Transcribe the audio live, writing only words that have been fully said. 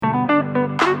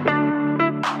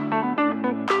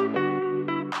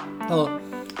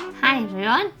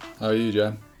How are you,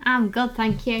 Jen? I'm good,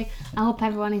 thank you. I hope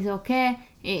everyone is okay.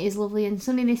 It is lovely and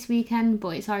sunny this weekend, but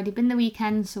it's already been the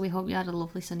weekend, so we hope you had a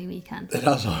lovely sunny weekend. It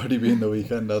has already been the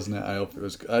weekend, hasn't it? I hope it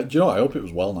was. Do you know what? I hope it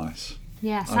was well nice.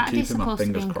 Yeah, Saturday's supposed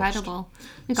to be incredible.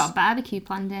 We've got a barbecue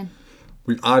planned in.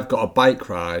 I've got a bike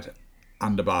ride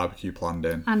and a barbecue planned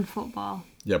in. And football.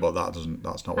 Yeah, but that's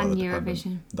not weather dependent.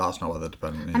 Eurovision. That's not weather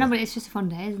dependent either. I know, but it's just a fun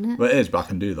day, isn't it? But it is, but I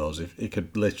can do those. If it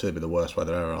could literally be the worst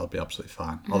weather ever, I'll be absolutely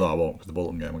fine. Although I won't, because the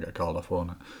Bolton game will get called off,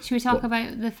 won't it? Should we talk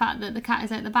about the fact that the cat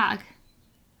is out the bag?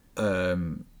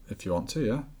 If you want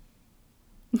to,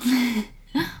 yeah.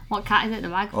 What cat is out the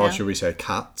bag, Phil? Or should we say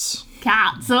cats?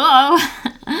 Cats,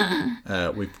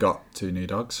 oh! We've got 2 new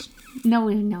dogs. No,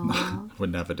 we're not. We're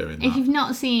never doing that. If you've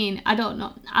not seen, I don't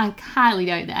know, I highly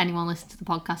doubt that anyone listening to the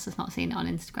podcast has not seen it on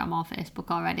Instagram or Facebook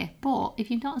already. But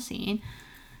if you've not seen,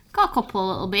 got a couple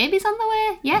little babies on the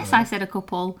way. Yes, I said a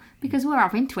couple, because we're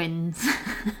having twins.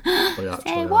 We actually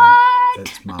Say are. what?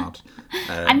 It's mad.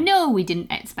 I know we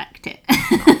didn't expect it.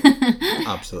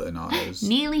 Absolutely not. It was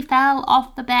Nearly fell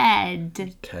off the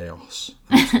bed. chaos.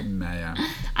 Absolute mayhem.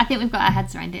 I think we've got our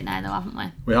heads around it now, though, haven't we?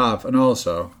 We have, and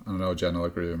also, and I know Jen will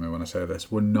agree with me when I say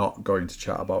this, we're not going to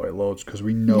chat about it loads because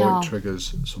we know it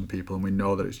triggers some people and we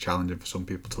know that it's challenging for some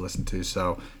people to listen to.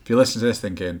 So if you listen to this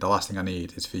thinking, the last thing I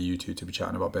need is for you two to be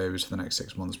chatting about babies for the next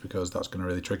 6 months because that's going to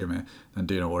really trigger me, then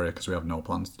do not worry because we have no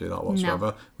plans to do that whatsoever.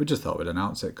 No. We just thought we'd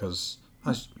announce it because,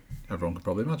 as everyone could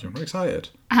probably imagine, we're excited.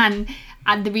 And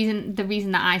the reason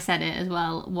that I said it as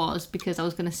well was because I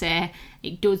was going to say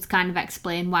it does kind of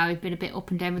explain why we've been a bit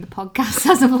up and down with the podcast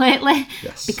as of lately.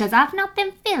 Yes. Because I've not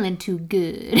been feeling too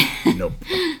good. Nope.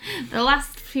 The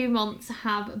last few months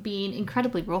have been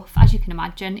incredibly rough, as you can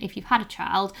imagine. If you've had a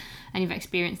child and you've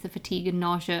experienced the fatigue and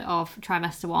nausea of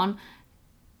trimester 1,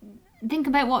 think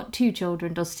about what 2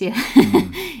 children does to you.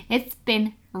 It's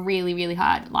been really, really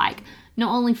hard. Like,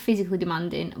 not only physically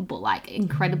demanding, but like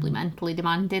incredibly mentally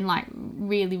demanding, like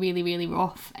really, really, really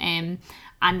rough. And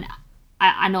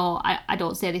I know I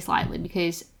don't say this lightly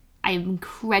because I am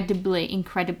incredibly,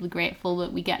 incredibly grateful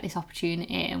that we get this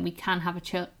opportunity and we can have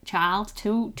a child,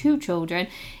 two children.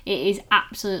 It is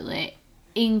absolutely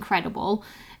incredible.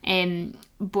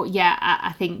 But yeah,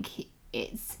 I think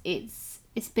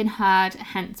it's been hard,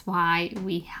 hence why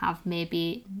we have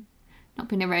maybe not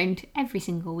been around every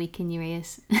single week in your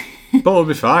ears. But we'll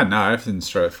be fine now. Everything's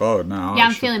straightforward now. Yeah,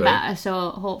 I'm feeling better,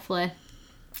 so hopefully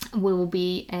we will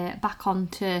be back on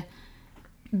to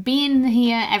being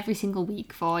here every single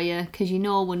week for you, because you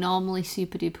know we're normally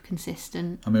super duper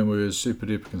consistent. I mean, we were super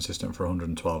duper consistent for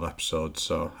 112 episodes,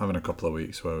 so having a couple of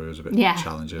weeks where it was a bit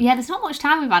challenging. Yeah, there's not much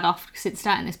time we've had off since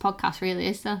starting this podcast, really,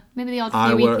 is there? Maybe the odd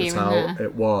few weeks here and there. I worked out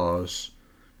it was,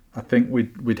 I think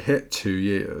we'd hit 2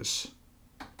 years.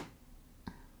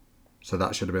 So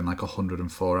that should have been like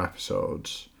 104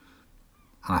 episodes.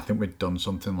 And I think we'd done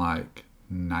something like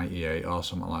 98 or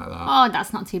something like that. Oh,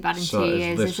 that's not too bad in 2 years, is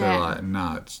it? So it's literally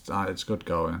like, it's good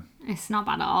going. It's not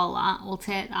bad at all, that. We'll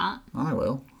take that. I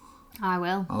will.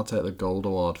 I'll take the gold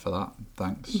award for that.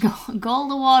 Thanks.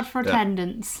 Gold award for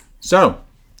attendance. So,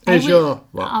 I was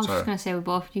just going to say we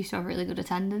both used to have really good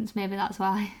attendance. Maybe that's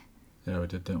why. Yeah, we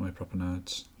did, didn't we? Proper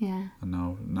nerds. Yeah. And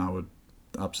now we're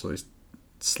absolutely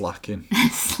slacking.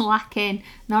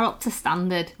 Not up to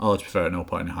standard. Oh, to be fair, at no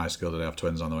point in high school did I have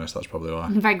twins on the way, so that's probably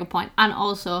why. Very good point. And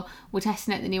also, we're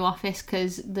testing out the new office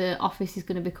because the office is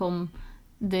going to become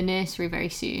the nursery very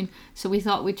soon. So we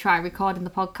thought we'd try recording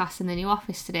the podcast in the new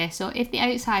office today. So if the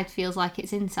outside feels like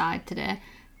it's inside today,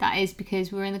 that is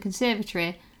because we're in the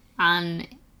conservatory and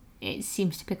it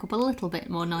seems to pick up a little bit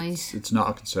more noise. It's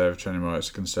not a conservatory anymore, it's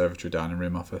a conservatory dining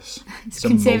room office. It's a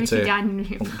conservatory dining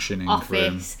room functioning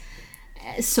office. Room.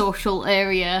 Social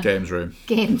area. Games room.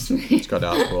 It's got a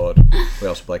dartboard. We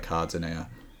also play cards in here.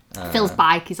 Phil's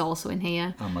bike is also in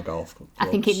here. And my golf clubs. I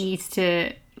think it needs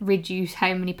to reduce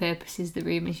how many purposes the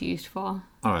room is used for.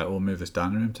 Alright, we'll move this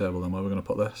dining room table then. Where are we going to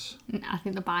put this? I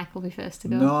think the bike will be first to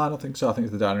go. No, I don't think so. I think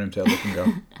it's the dining room table that can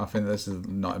go. I think this is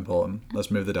not important. Let's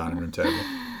move the dining room table.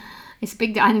 It's a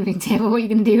big dining room table. What are you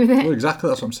going to do with it? Well, exactly.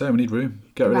 That's what I'm saying. We need room.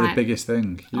 Get rid of the biggest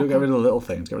thing. You don't get rid of the little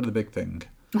things. Get rid of the big thing.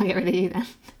 I'll get rid of you then.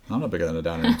 I'm not bigger than a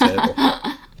dining room table.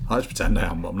 I just pretend I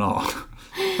am, but I'm not.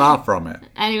 Far from it.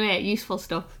 Anyway, useful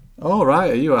stuff. Oh,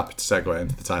 right. Are you happy to segue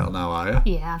into the title now, are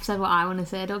you? Yeah, I've said what I want to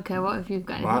say. I don't care what if you've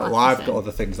got anything Well, I've got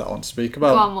other things that I want to speak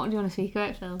about. Go on, what do you want to speak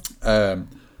about, Phil?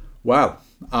 Well,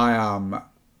 I am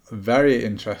very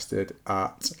interested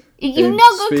at You've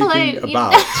not got speaking clue.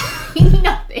 about...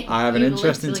 Nothing. I have an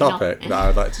interesting topic that I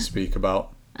would like to speak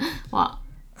about. What?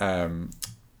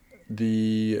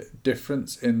 the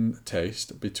difference in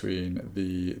taste between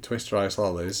the Twister ice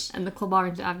lollies And the Club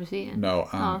Orange that I've just eaten. No,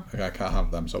 I can't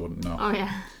have them, so I wouldn't know. Oh,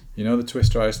 yeah. You know the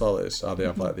Twister ice lollies? How they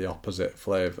have like the opposite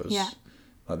flavours? Yeah.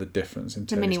 Like the difference in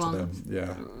taste The mini to ones. them.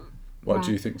 Yeah. What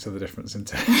do you think to the difference in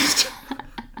taste?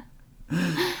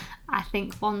 I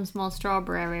think one's more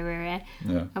strawberry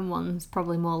Yeah. and one's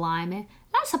probably more limey.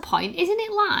 That's a point, isn't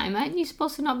it? Lime? Aren't you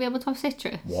supposed to not be able to have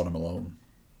citrus? Watermelon.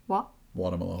 What?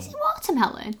 Watermelon. Is it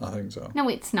watermelon? I think so. No,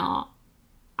 it's not.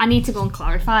 I need to go and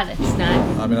clarify this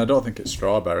now. I mean, I don't think it's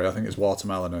strawberry. I think it's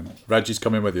watermelon. And Reggie's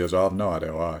coming with you as well. I have no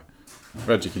idea why.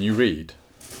 Reggie, can you read?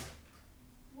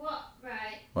 What?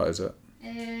 Right. What is it? Uh,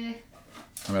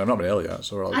 I mean, I've not been ill yet,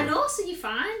 so we're all I good. know, so you're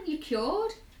fine. You're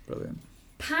cured. Brilliant.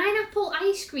 Pineapple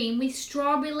ice cream with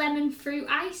strawberry lemon fruit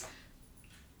ice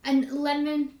and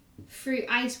lemon fruit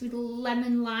ice with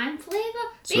lemon lime flavour.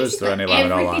 So is there any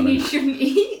lemon or everything lime? you shouldn't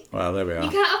eat. Well, there we are. You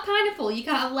can't have pineapple, you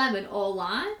can't have lemon or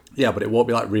lime. Yeah, but it won't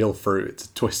be like real fruit. It's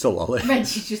a Twister lolly.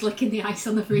 Reggie's just licking the ice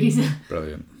on the freezer.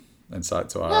 Brilliant. Insight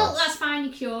to our Well, house. that's fine,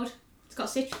 you're cured. It's got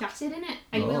citric acid in it.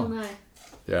 I will know.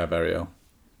 Yeah, very ill.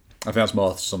 I think that's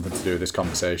more something to do with this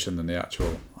conversation than the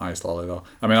actual ice lolly, though.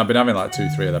 I mean, I've been having like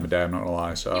 2-3 of them a day, I'm not going to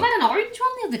lie, so... You had an orange one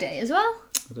the other day as well.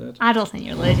 I did. I don't think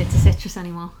you're allergic to citrus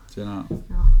anymore. Do you know?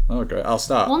 No. Oh, great. I'll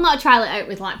start. We'll not trial it out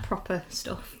with like proper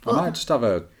stuff. I But might just have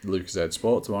a Lucozade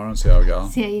Sport tomorrow and see how we get on.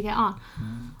 see how you get on.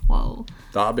 Whoa.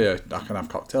 That'll be I can have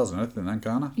cocktails and everything then,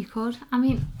 can't I? You could. I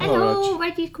mean, Hello, hello,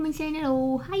 Reggie's coming saying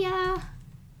hello. Hiya.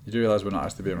 You do realise we're not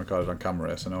actually being recorded on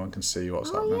camera, so no one can see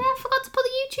what's Oh happening. yeah, I forgot to put the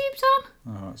YouTubes on.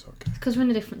 Oh, that's okay. Because we're in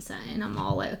a different setting. I'm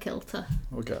all out of kilter.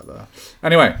 We'll get there.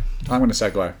 Anyway, I'm going to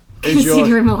segue. Is your,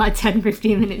 Considering we're like 10,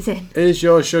 15 minutes in. is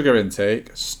your sugar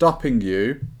intake stopping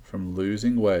you from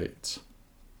losing weight?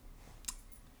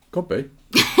 Could be.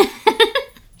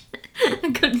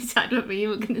 I couldn't decide whether you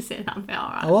were going to say that bit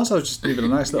alright. I was just leaving a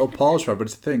nice little pause for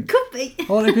everybody to think. Could be. I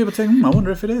want people to think, I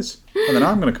wonder if it is. And then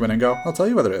I'm going to come in and go, I'll tell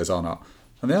you whether it is or not.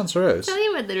 And the answer is, Tell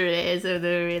you whether it is or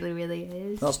whether it really, really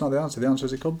is. that's not the answer. The answer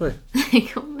is it could be.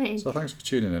 It could be. So thanks for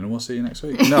tuning in and we'll see you next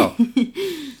week. No,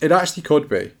 it actually could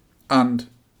be. And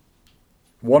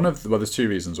there's two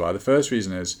reasons why. The first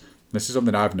reason is, this is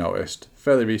something I've noticed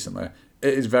fairly recently,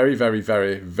 it is very, very,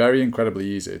 very, very incredibly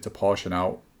easy to portion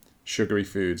out sugary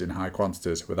foods in high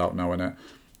quantities without knowing it.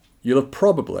 You'll have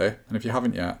probably, and if you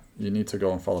haven't yet, you need to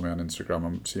go and follow me on Instagram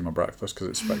and see my breakfast because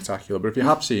it's spectacular. But if you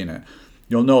have seen it,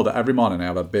 you'll know that every morning I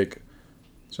have a big,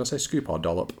 should I say scoop or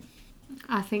dollop?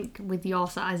 I think with your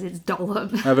size, it's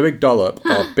dollop. I have a big dollop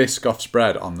of Biscoff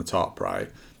spread on the top, right?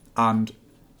 And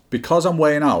because I'm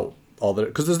weighing out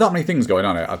because there's that many things going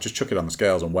on, I just chuck it on the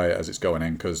scales and weigh it as it's going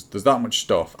in because there's that much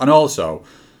stuff. And also,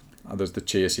 there's the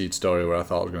chia seed story where I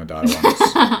thought I was going to die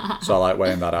once. So I like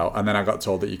weighing that out. And then I got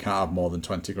told that you can't have more than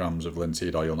 20 grams of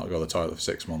linseed or you'll not go to the toilet for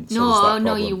 6 months. No, so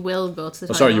no, you will go to the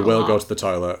toilet. Sorry, you will go to the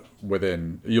toilet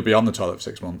you'll be on the toilet for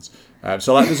 6 months.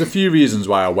 So there's a few reasons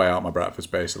why I weigh out my breakfast,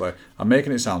 basically. I'm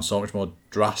making it sound so much more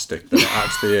drastic than it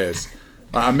actually is.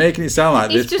 Like, I'm making it sound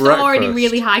like It's this just breakfast... already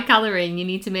really high calorie and you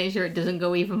need to make sure it doesn't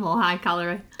go even more high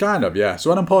calorie. Kind of, yeah. So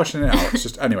when I'm portioning it out, it's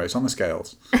just... Anyway, it's on the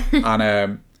scales.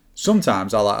 And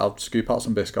sometimes I'll scoop out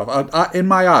some Biscoff. In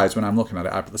my eyes, when I'm looking at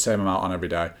it, I put the same amount on every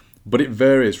day. But it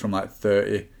varies from like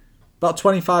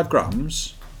 25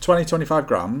 grams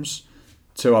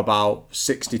to about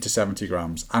 60 to 70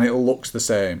 grams. And it looks the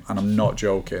same. And I'm not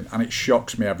joking. And it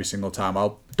shocks me every single time.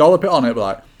 I'll dollop it on it, but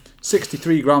like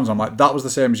 63 grams. I'm like, that was the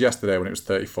same as yesterday when it was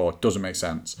 34. Doesn't make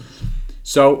sense.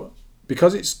 So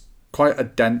because it's quite a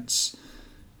dense...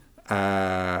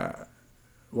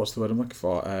 what's the word I'm looking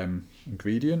for?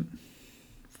 Ingredient?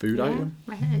 Food item?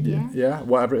 Yeah,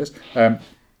 whatever it is. I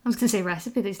was going to say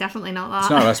recipe, but it's definitely not that. It's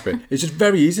not a recipe. It's just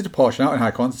very easy to portion out in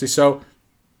high quantity. So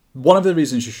one of the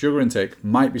reasons your sugar intake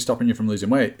might be stopping you from losing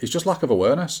weight is just lack of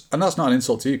awareness. And that's not an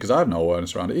insult to you because I have no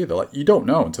awareness around it either. Like, you don't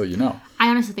know until you know. I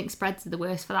honestly think spreads are the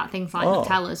worst for that. Things like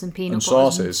Nutellas and peanut and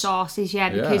butters and sauces. Yeah,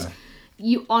 because... Yeah.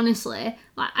 You honestly,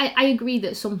 like, I agree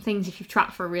that some things, if you've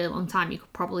tracked for a really long time, you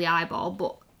could probably eyeball,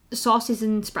 but sauces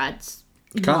and spreads...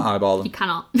 You can't eyeball them. You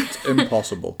cannot. It's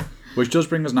impossible. Which does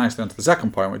bring us nicely onto the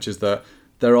second point, which is that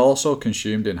they're also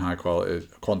consumed in high quality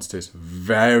quantities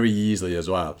very easily as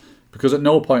well. Because at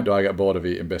no point do I get bored of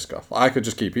eating Biscoff. I could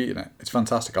just keep eating it. It's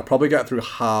fantastic. I'll probably get through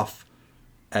half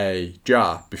a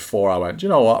jar before I went, do you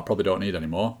know what? I probably don't need any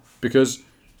more. Because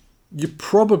you're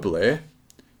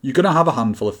going to have a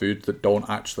handful of foods that don't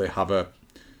actually have a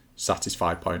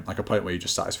satisfied point. Like a point where you're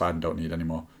just satisfied and don't need any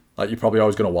more. Like, you're probably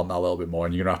always going to want that a little bit more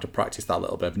and you're going to have to practice that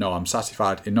little bit. No, I'm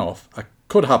satisfied enough. I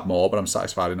could have more, but I'm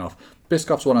satisfied enough.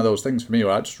 Biscoff's one of those things for me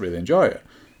where I just really enjoy it.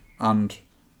 And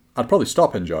I'd probably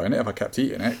stop enjoying it if I kept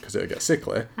eating it because it would get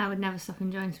sickly. I would never stop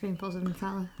enjoying spoonfuls of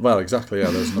Nutella. Well, exactly, yeah,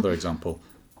 there's another example.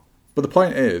 But the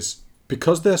point is,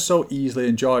 because they're so easily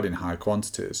enjoyed in high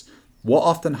quantities, what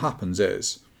often happens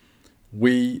is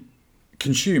we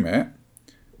consume it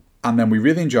and then we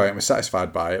really enjoy it and we're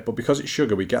satisfied by it, but because it's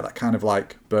sugar, we get that kind of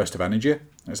like burst of energy. And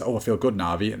it's like, oh, I feel good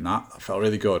now, I've eaten that, I felt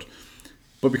really good.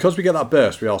 But because we get that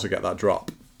burst, we also get that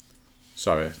drop.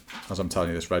 Sorry, as I'm telling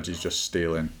you this, Reggie's just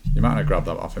stealing. You might want to grab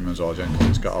that off him as well, Jen, because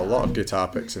it's got a lot of guitar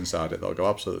picks inside it that'll go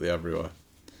absolutely everywhere.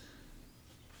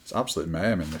 It's absolute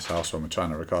mayhem in this house when we're trying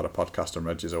to record a podcast and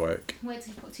Reggie's awake. Wait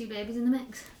till you put 2 babies in the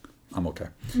mix. I'm okay.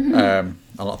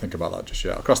 I'll not think about that just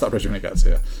yet. I'll cross that bridge when it gets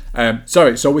here.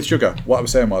 Sorry, so with sugar, what I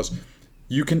was saying was,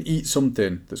 you can eat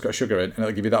something that's got sugar in and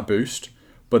it'll give you that boost.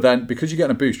 But then, because you're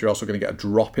getting a boost, you're also going to get a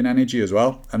drop in energy as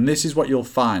well. And this is what you'll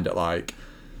find at like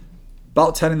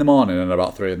about 10 in the morning and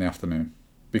about 3 in the afternoon.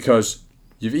 Because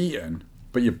you've eaten,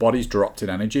 but your body's dropped in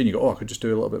energy and you go, oh, I could just do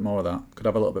a little bit more of that. Could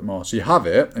have a little bit more. So you have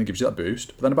it and it gives you that boost.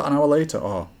 But then about an hour later,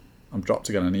 oh, I'm dropped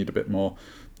again. I need a bit more.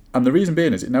 And the reason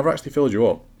being is it never actually fills you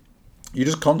up. You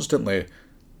just constantly,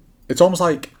 it's almost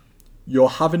like you're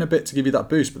having a bit to give you that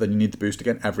boost, but then you need the boost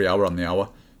again every hour on the hour.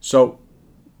 So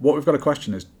what we've got to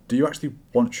question is, do you actually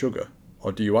want sugar?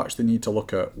 Or do you actually need to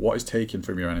look at what is taken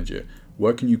from your energy?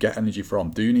 Where can you get energy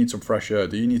from? Do you need some fresh air?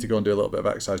 Do you need to go and do a little bit of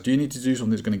exercise? Do you need to do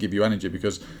something that's going to give you energy?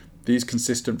 Because these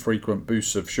consistent, frequent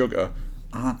boosts of sugar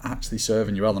aren't actually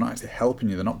serving you well. They're not actually helping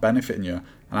you. They're not benefiting you.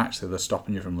 And actually, they're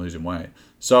stopping you from losing weight.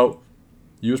 So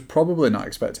you was probably not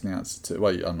expecting the answer to,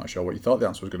 well, I'm not sure what you thought the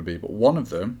answer was going to be, but one of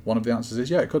the answers is,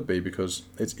 yeah, it could be, because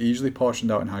it's easily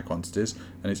portioned out in high quantities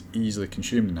and it's easily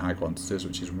consumed in high quantities,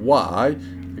 which is why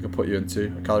it can put you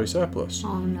into a calorie surplus.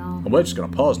 Oh no. And we're just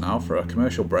going to pause now for a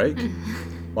commercial break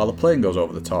while the plane goes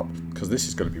over the top, because this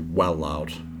is going to be well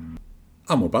loud.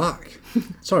 And we're back.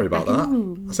 Sorry about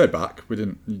that. I say back. We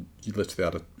didn't, you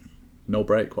literally had no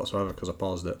break whatsoever because I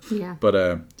paused it. Yeah.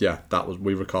 But yeah,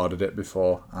 we recorded it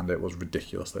before and it was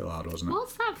ridiculously loud, wasn't it?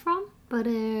 What's that from?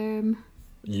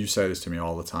 You say this to me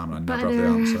all the time and I never have the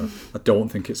answer. I don't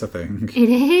think it's a thing. It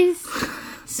is.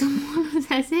 Someone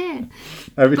says it.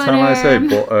 Every time I say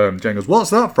but, Jen goes, what's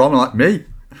that from? I'm like, me.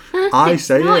 I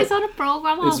say no, it. it's on a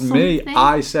programme or it's something. Me.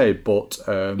 I say but.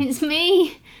 It's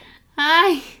me.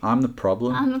 Hi. I'm the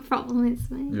problem. I'm the problem, it's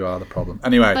me. You are the problem.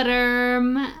 Anyway. But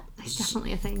it's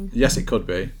definitely a thing. Yes, it could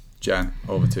be. Jen,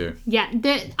 over to you. Yeah,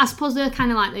 I suppose they're kind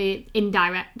of like the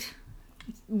indirect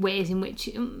ways in which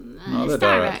no, it's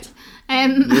direct.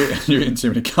 You're eating too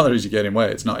many calories, you're gaining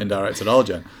weight. It's not indirect at all,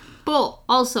 Jen. But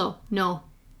also, no.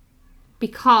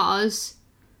 Because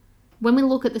when we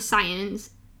look at the science,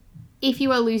 if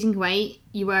you are losing weight,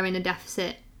 you are in a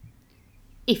deficit.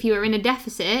 If you are in a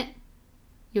deficit,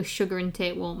 your sugar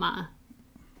intake won't matter.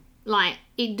 Like,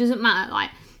 it doesn't matter. Like,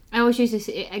 I always use this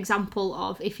example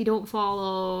of, if you don't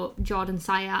follow Jordan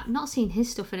Sayat, not seen his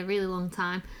stuff in a really long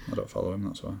time. I don't follow him,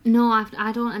 that's why. No,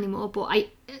 I don't anymore, but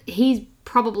he's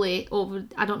probably over,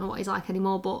 I don't know what he's like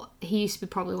anymore, but he used to be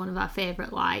probably one of our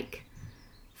favourite, like,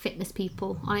 fitness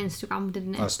people on Instagram,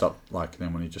 didn't he? I stopped liking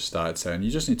him when he just started saying, you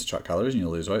just need to track calories and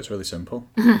you'll lose weight. It's really simple.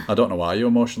 I don't know why you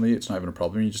emotionally, it's not even a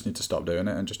problem. You just need to stop doing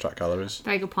it and just track calories.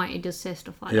 Very good point. He does say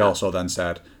stuff like that. He also then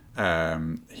said,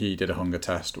 he did a hunger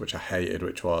test, which I hated,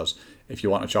 which was, if you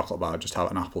want a chocolate bar, just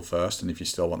have an apple first, and if you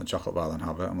still want the chocolate bar, then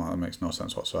have it. I'm like, that makes no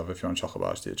sense whatsoever. If you want a chocolate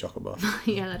bar, just eat a chocolate bar.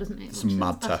 Yeah, that doesn't make it's sense. It's a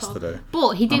mad test to do.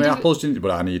 But he did. I mean, apples didn't,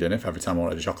 but I need in. If every time I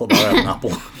wanted a chocolate bar, I had an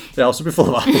apple. They also be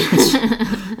full of apples.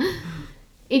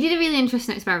 He did a really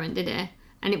interesting experiment, did he?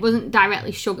 And it wasn't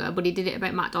directly sugar, but he did it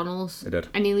about McDonald's. He did.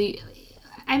 And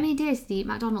how many days did he eat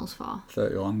McDonald's for?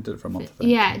 31. Did it for a month, I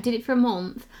think. Yeah, did it for a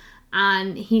month.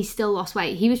 And he still lost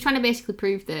weight. He was trying to basically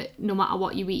prove that no matter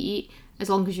what you eat, as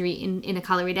long as you're eating in a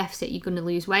calorie deficit, you're going to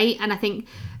lose weight. And I think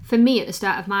for me at the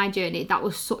start of my journey, that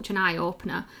was such an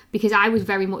eye-opener, because I was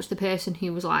very much the person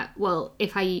who was like, well,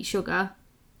 if I eat sugar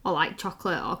or like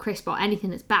chocolate or crisp or anything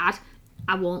that's bad,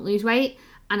 I won't lose weight.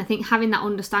 And I think having that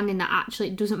understanding that actually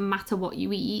it doesn't matter what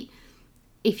you eat,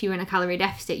 if you're in a calorie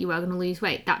deficit, you are going to lose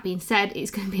weight. That being said,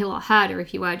 it's going to be a lot harder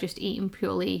if you are just eating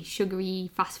purely sugary,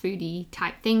 fast foody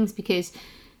type things, because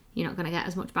you're not going to get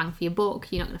as much bang for your buck,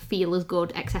 you're not going to feel as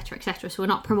good, etc., etc. So we're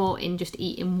not promoting just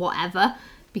eating whatever,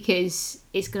 because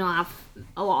it's going to have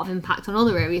a lot of impact on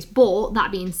other areas. But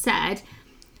that being said,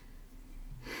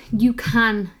 you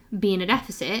can be in a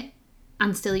deficit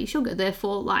and still eat sugar.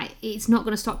 Therefore, like, it's not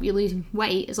going to stop you losing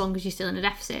weight as long as you're still in a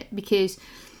deficit, because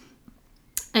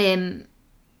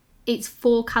it's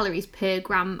 4 calories per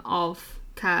gram of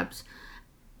carbs,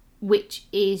 which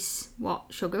is what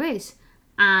sugar is.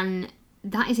 And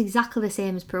that is exactly the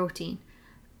same as protein.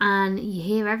 And you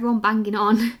hear everyone banging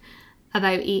on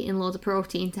about eating loads of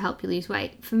protein to help you lose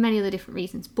weight for many other different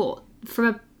reasons. But from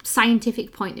a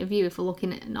scientific point of view, if we're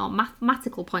looking at a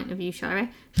mathematical point of view, sorry,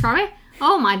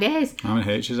 oh my days. How many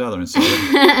H's are there in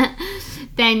sodium?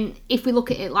 Then if we look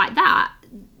at it like that,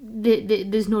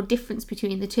 there's no difference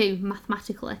between the two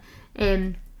mathematically.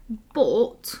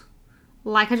 But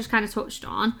like I just kind of touched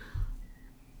on,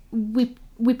 we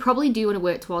probably do want to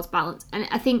work towards balance. And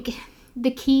I think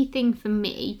the key thing for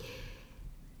me,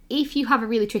 if you have a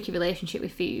really tricky relationship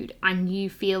with food and you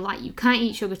feel like you can't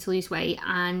eat sugar to lose weight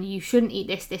and you shouldn't eat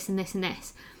this, this and this and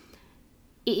this,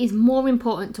 it is more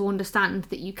important to understand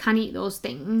that you can eat those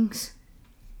things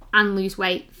and lose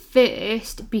weight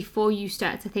first before you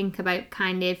start to think about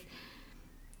kind of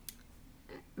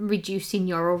reducing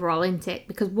your overall intake.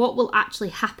 Because what will actually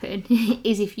happen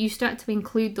is if you start to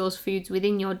include those foods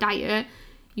within your diet,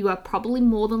 you are probably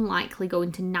more than likely going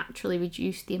to naturally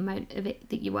reduce the amount of it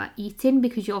that you are eating,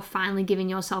 because you're finally giving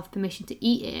yourself permission to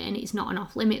eat it and it's not an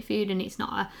off-limit food and it's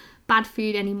not a bad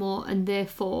food anymore, and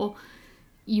therefore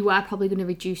you are probably going to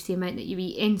reduce the amount that you're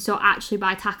eating. So actually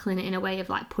by tackling it in a way of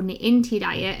like putting it into your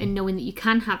diet and knowing that you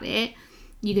can have it,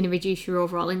 you're going to reduce your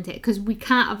overall intake. Because we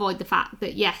can't avoid the fact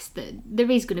that yes, that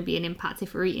there is going to be an impact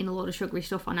if we're eating a lot of sugary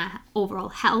stuff on our overall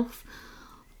health,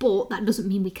 but that doesn't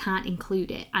mean we can't include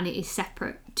it, and it is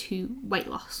separate to weight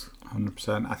loss.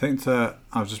 100%. I think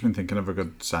I've just been thinking of a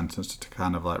good sentence to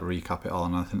kind of like recap it all,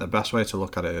 and I think the best way to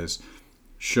look at it is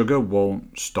sugar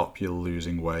won't stop you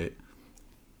losing weight,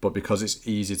 but because it's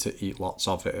easy to eat lots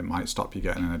of it, it might stop you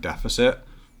getting in a deficit.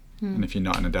 And if you're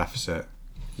not in a deficit,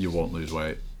 you won't lose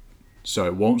weight. So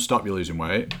it won't stop you losing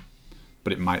weight,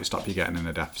 but it might stop you getting in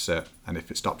a deficit. And if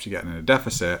it stops you getting in a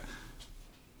deficit,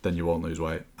 then you won't lose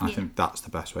weight. And I think that's the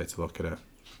best way to look at it.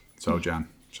 So Jen,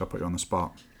 shall I put you on the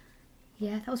spot?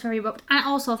 Yeah, that was very abrupt. And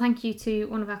also thank you to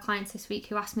one of our clients this week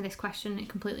who asked me this question. It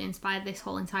completely inspired this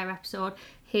whole entire episode,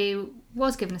 who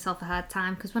was giving herself a hard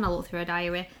time because when I looked through her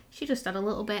diary, she just had a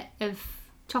little bit of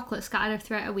chocolate scattered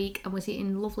throughout her week and was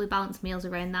eating lovely balanced meals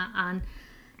around that. And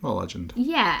well, legend.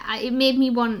 Yeah, it made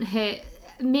me want her,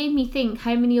 it made me think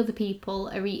how many other people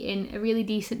are eating a really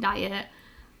decent diet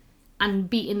and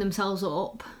beating themselves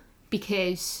up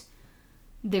because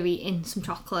they're eating some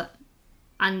chocolate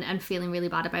and feeling really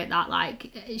bad about that.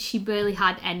 Like, she barely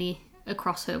had any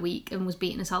across her week and was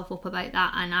beating herself up about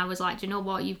that. And I was like, do you know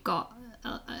what? You've got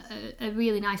a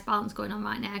really nice balance going on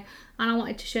right now. And I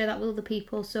wanted to share that with other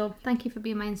people. So thank you for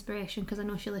being my inspiration, because I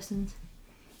know she listens.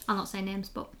 I'll not say names,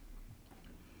 but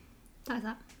that is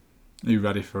that. Are you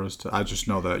ready for us to... I just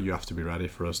know that you have to be ready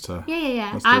for us to...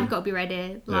 Yeah. I've got to be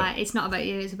ready. Like, it's not about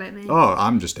you, it's about me. Oh,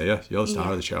 I'm just here. You're the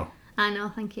star of the show. I know,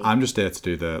 thank you. I'm just here to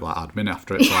do the admin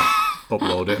after it, like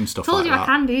upload it and stuff like that. I told you I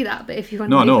can do that, but if you want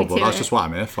No, but that's just what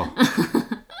I'm here for.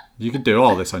 You could do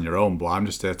all this on your own, but I'm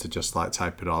just here to just like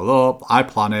type it all up. I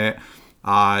plan it.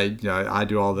 I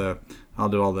do all the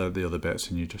other bits,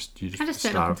 and you just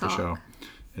star of the show.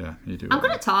 Yeah, you do. I'm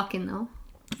good at talking though.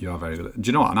 You are very good. Do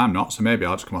you know what? And I'm not, so maybe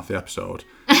I'll just come off the episode.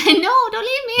 No, don't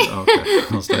leave me. Okay,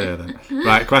 I'll stay here then.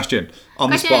 Right, question. On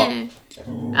the spot.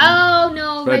 Oh,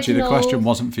 no, Reggie, the question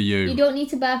wasn't for you. You don't need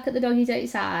to bark at the doggies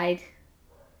outside.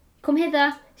 Come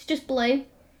hither. It's just Blue.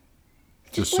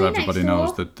 Just so everybody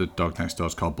knows that the dog next door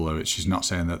is called Blue. She's not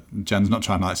saying that... Jen's not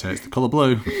trying to like say it's the colour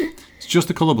blue. It's just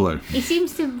the colour blue. He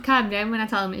seems to calm down when I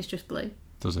tell him it's just Blue.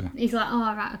 Does he? He's like,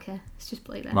 oh, right, okay. It's just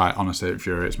Blue then. Right, honestly, it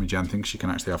infuriates me. Jen thinks she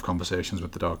can actually have conversations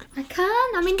with the dog. I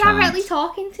can. I'm indirectly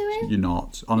talking to him. You're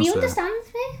not. Honestly. He understands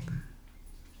me.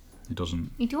 He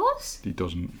doesn't. He does. He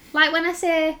doesn't. Like when I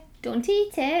say, don't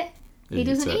eat it, he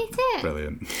doesn't eat it.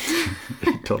 Brilliant.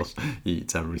 He does. He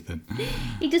eats everything.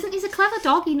 He doesn't. He's a clever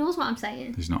dog. He knows what I'm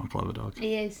saying. He's not a clever dog.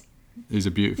 He is. He's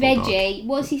a beautiful dog. Reggie,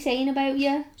 what's he saying about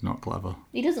you? He's not clever.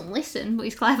 He doesn't listen, but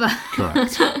he's clever.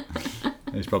 Correct.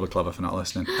 He's probably clever for not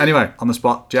listening. Anyway, on the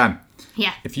spot, Jen.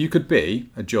 Yeah. If you could be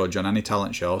a judge on any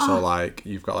talent show, so like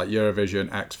you've got like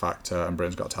Eurovision, X Factor, and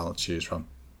Britain's Got Talent to choose from.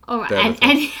 All right.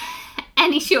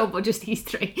 Any show, but just these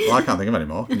three. Well, I can't think of any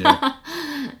more. Can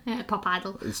you? Pop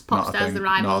Idol, it's Pop Stars, The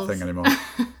Rivals. Not a thing anymore.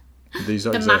 These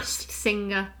don't The exist. Masked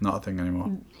Singer. Not a thing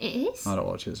anymore. It is. I don't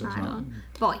watch it. So it's not.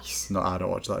 Voice. No, I don't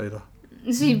watch that either.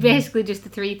 So basically just the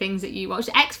three things that you watch.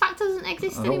 X Factor doesn't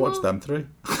exist anymore. I don't watch them three.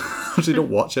 I actually don't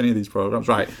watch any of these programs.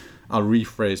 Right, I'll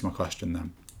rephrase my question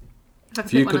then.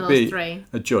 If you could be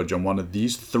a judge on one of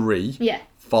these three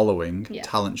following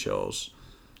talent shows,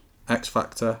 X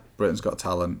Factor, Britain's Got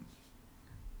Talent,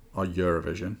 or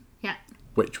Eurovision,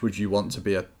 which would you want to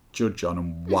be a judge on,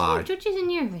 and why? There's no judges in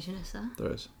Eurovision, is there?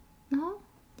 There is. No.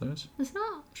 There is. There's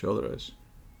not. Sure there is.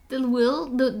 The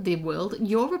world,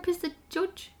 Europe is the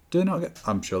judge. Do they not get...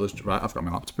 I'm sure there's... Right, I've got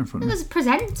my laptop in front of me. There's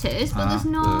presenters, but there's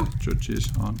no... The judges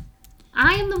on.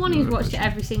 I am the one who's watched it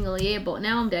every single year, but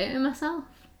now I'm doubting myself.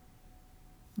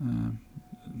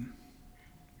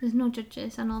 There's no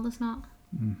judges. I know there's not.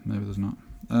 Maybe there's not.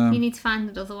 You need to find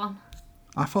another one.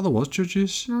 I thought there was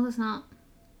judges. No, there's not.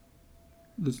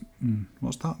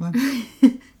 What's that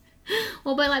then?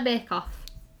 What about like Bake Off?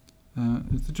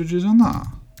 Is the judges on that?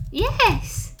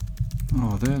 Yes.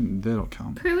 Oh, they don't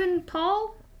count. Prue and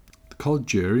Paul. They're called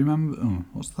jury members. Oh,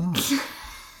 what's that?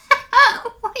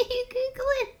 What are you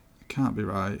googling? Can't be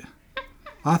right.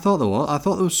 I thought there was. I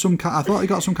thought there was some kind. I thought they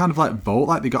got some kind of like vote,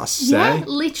 like they got a say. Yeah,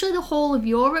 literally the whole of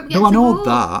Europe gets No, I know vote.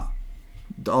 that.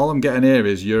 All I'm getting here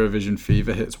is Eurovision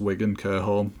fever hits Wigan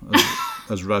Kerholm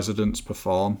as residents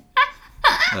perform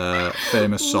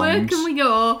famous songs. Where can we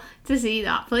go to see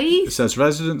that, It please? says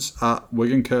residents at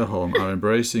Wigan Kerholm are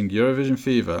embracing Eurovision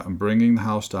fever and bringing the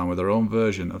house down with their own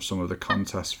version of some of the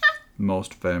contest's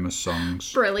most famous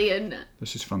songs. Brilliant.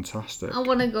 This is fantastic. I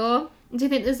want to go. Do you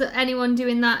think there's anyone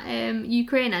doing that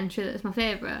Ukraine entry that's my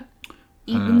favourite?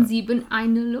 Eben sieben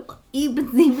eine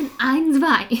Eben sieben eins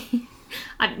zwei.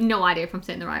 I have no idea if I'm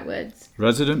saying the right words.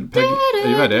 Resident Peggy... Are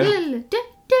you ready?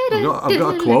 I've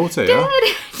got a quote here.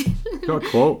 I've got a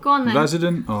quote. Go on then.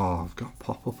 Resident... Oh, I've got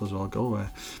pop-up as well. Go away.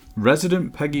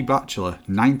 Resident Peggy Batchelor,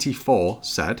 94,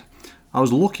 said, I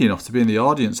was lucky enough to be in the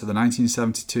audience at the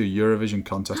 1972 Eurovision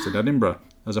contest in Edinburgh,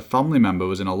 as a family member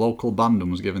was in a local band and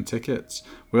was given tickets.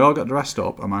 We all got dressed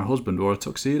up and my husband wore a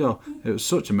tuxedo. It was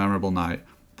such a memorable night.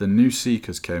 The New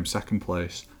Seekers came second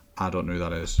place. I don't know who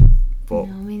that is, but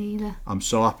No, me neither. I'm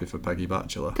so happy for Peggy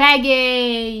Batchelor.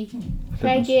 Peggy!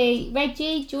 Peggy!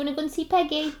 Reggie, do you want to go and see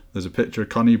Peggy? There's a picture of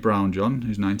Connie Brown John,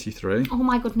 who's 93. Oh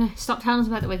my goodness, stop telling us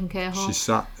about the Wigan Kerholm. She's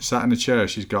sat in a chair.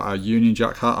 She's got a Union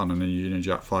Jack hat on and a Union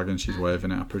Jack flag, and she's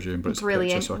waving it, I presume. But it's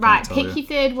Brilliant. a picture, so I Right, can't tell pick you. your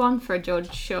third one for a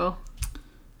judge show.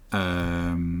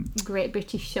 Great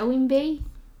British Showing Bee.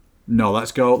 No,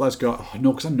 let's go. Oh,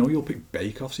 no, because I know you'll pick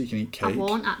Bake Off so you can eat cake. I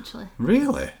won't actually.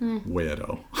 Really?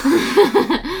 Weirdo.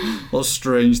 What a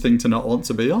strange thing to not want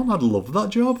to be on. I'd love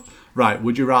that job. Right,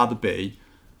 would you rather be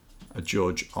a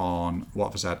judge on, what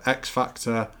have I said, X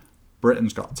Factor,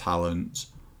 Britain's Got Talent,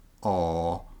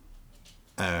 or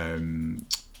The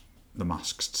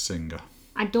Masked Singer?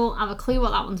 I don't have a clue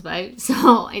what that one's about,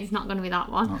 so it's not going to be that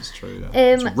one. That's true, yeah.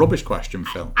 It's a rubbish question,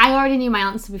 Phil. I already knew my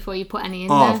answer before you put any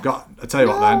in Oh, there. I'll tell you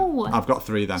what No. then. I've got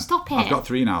 3 then. Stop it. I've got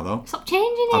 3 now though. Stop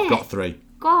changing it. I've got 3.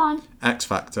 Go on. X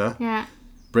Factor, Yeah.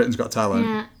 Britain's Got Talent,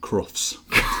 Yeah. Crufts.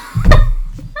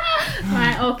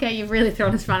 Right, okay, you've really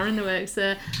thrown a spanner in the works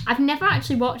there. I've never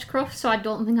actually watched Crufts, so I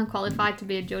don't think I'm qualified to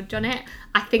be a judge on it.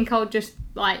 I think I'll just,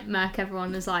 like, mark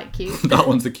everyone as, like, cute. That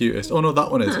one's the cutest. Oh no,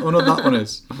 that one is. Oh no, that one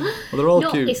is. Well, they're all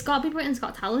No, cute. it's got to be Britain's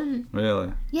Got Talent.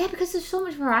 Really? Yeah, because there's so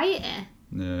much variety.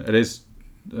 Yeah, it is.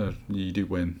 You do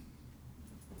win.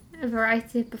 A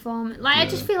variety of performance. Like, I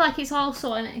just feel like it's all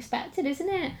so unexpected, isn't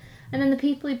it? And then the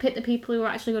people who pick the people who are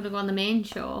actually going to go on the main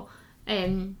show,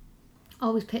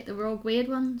 always pick the rogue weird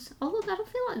ones. Although I don't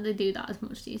feel like they do that as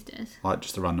much these days. Like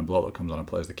just a random bloke that comes on and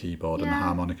plays the keyboard and the Yeah.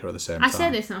 harmonica at the same I time.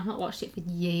 say this and I've not watched it for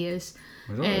years.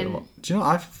 I don't really do you know,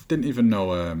 I didn't even know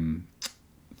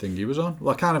Thingy was on.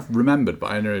 Well, I kind of remembered, but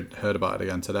I only heard about it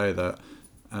again today that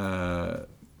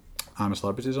I'm a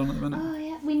Celebrity's on at the minute. Oh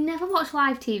yeah, we never watch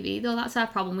live TV though. That's our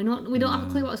problem. We don't have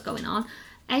a clue what's going on.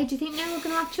 Hey, do you think now we're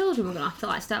gonna have children? We're gonna have to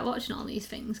like start watching all these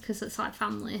things because it's like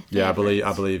family. Yeah, I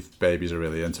favourites. believe babies are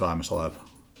really into I'm a Celeb.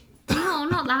 No,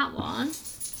 not that one.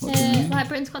 What do you mean? Like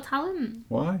Britain's Got Talent.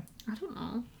 Why? I don't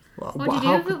know. What,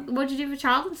 What do you do for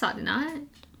child on Saturday night?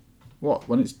 What,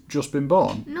 when it's just been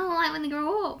born? No, like when they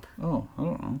grow up. Oh, I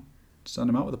don't know. Send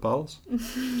them out with the pals.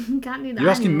 You can't do that. You're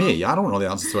asking anymore. me. I don't know the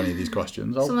answer to any of these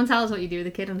questions. I'll Someone tell us what you do with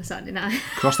a kid on a Saturday night.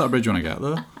 cross that bridge when I get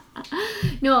there.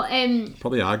 No,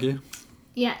 Probably argue.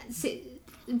 yeah,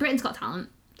 Britain's Got Talent.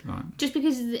 Right. Just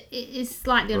because it's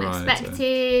like the Variety.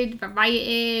 unexpected,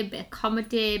 variety, bit of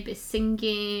comedy, bit of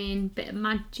singing, bit of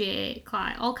magic,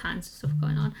 like all kinds of stuff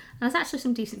going on. And there's actually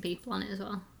some decent people on it as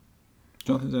well. Do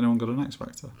you not think there's anyone got an X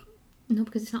Factor? No,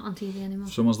 because it's not on TV anymore.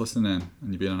 If someone's listening in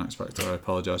and you've been on X Factor, I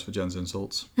apologise for Jen's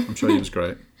insults. I'm sure he was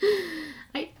great.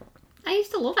 I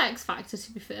used to love X Factor,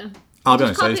 to be fair. I'll be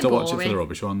Just honest, got I a used bit to watch it for boring. the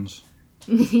rubbish ones.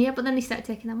 Yeah, but then they started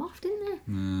taking them off, didn't they?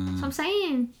 That's what I'm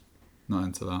saying. Not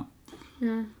into that.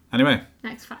 Yeah. Anyway,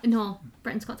 No,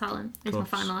 Britain's Got Talent is my Crufts.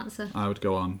 final answer. I would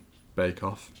go on Bake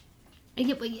Off.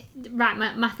 Yeah, but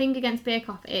right, my thing against Bake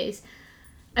Off is,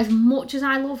 as much as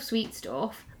I love sweet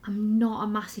stuff, I'm not a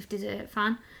massive dessert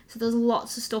fan. So there's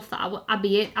lots of stuff that I'd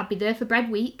be there for bread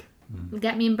week.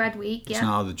 Get me in bread week, It's yeah. not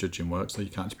how the judging works, though. You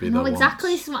can't just be No, there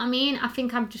exactly. once. This is what I mean. I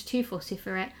think I'm just too fussy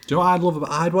for it. Do you know what I'd love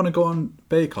about? I'd want to go on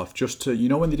Bake Off just to, you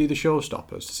know, when they do the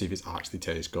showstoppers to see if it actually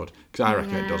tastes good. Because I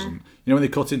reckon it doesn't. You know, when they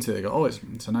cut into it, they go, "Oh, it's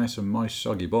a nice and moist,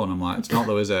 soggy bun." I'm like, it's not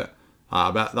though, is it?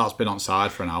 I bet that's been on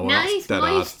side for an hour. Nice, That's dead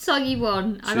moist, soggy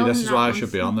one. hard. See, this is why I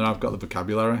should be on there. I've got the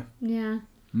vocabulary. Yeah.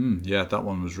 Yeah, that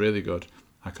one was really good.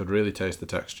 I could really taste the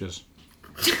textures.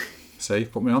 See,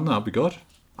 put me on there, I'll be good.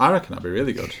 I reckon that'd be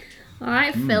really good. All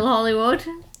right, Phil Hollywood.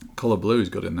 Colour blue is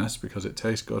good in this because it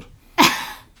tastes good.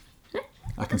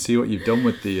 I can see what you've done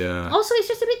with the... Also, it's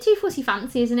just a bit too fussy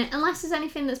fancy, isn't it? Unless there's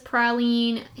anything that's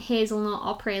praline, hazelnut,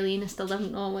 or praline. I still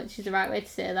don't know which is the right way to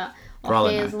say that. Or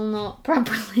Praline. hazelnut.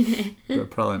 Praline.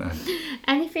 praline.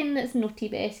 Anything that's nutty,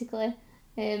 basically.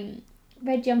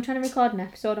 Reggie, I'm trying to record an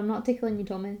episode. I'm not tickling your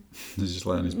tummy. He's just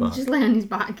laying on his back. Just lay on his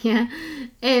back, yeah.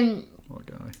 What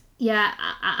a guy. Yeah,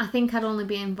 I think I'd only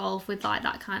be involved with like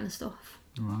that kind of stuff.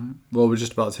 Right. Well, we're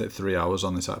just about to hit 3 hours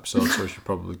on this episode, so we should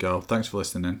probably go. Thanks for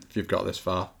listening. If you've got this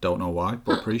far, don't know why,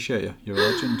 but appreciate you. You're a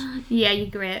legend. Yeah,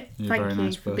 you're great. You're a Thank very you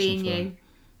nice for person being you.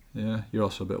 Yeah, you're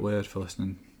also a bit weird for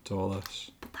listening to all this.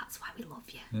 But that's why we love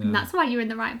you. Yeah. And that's why you're in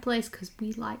the right place, because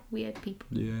we like weird people.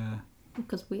 Yeah.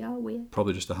 Because we are weird.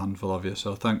 Probably just a handful of you,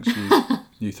 so thanks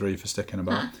you three for sticking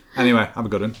about. Anyway, have a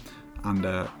good one, and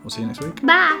we'll see you next week.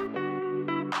 Bye.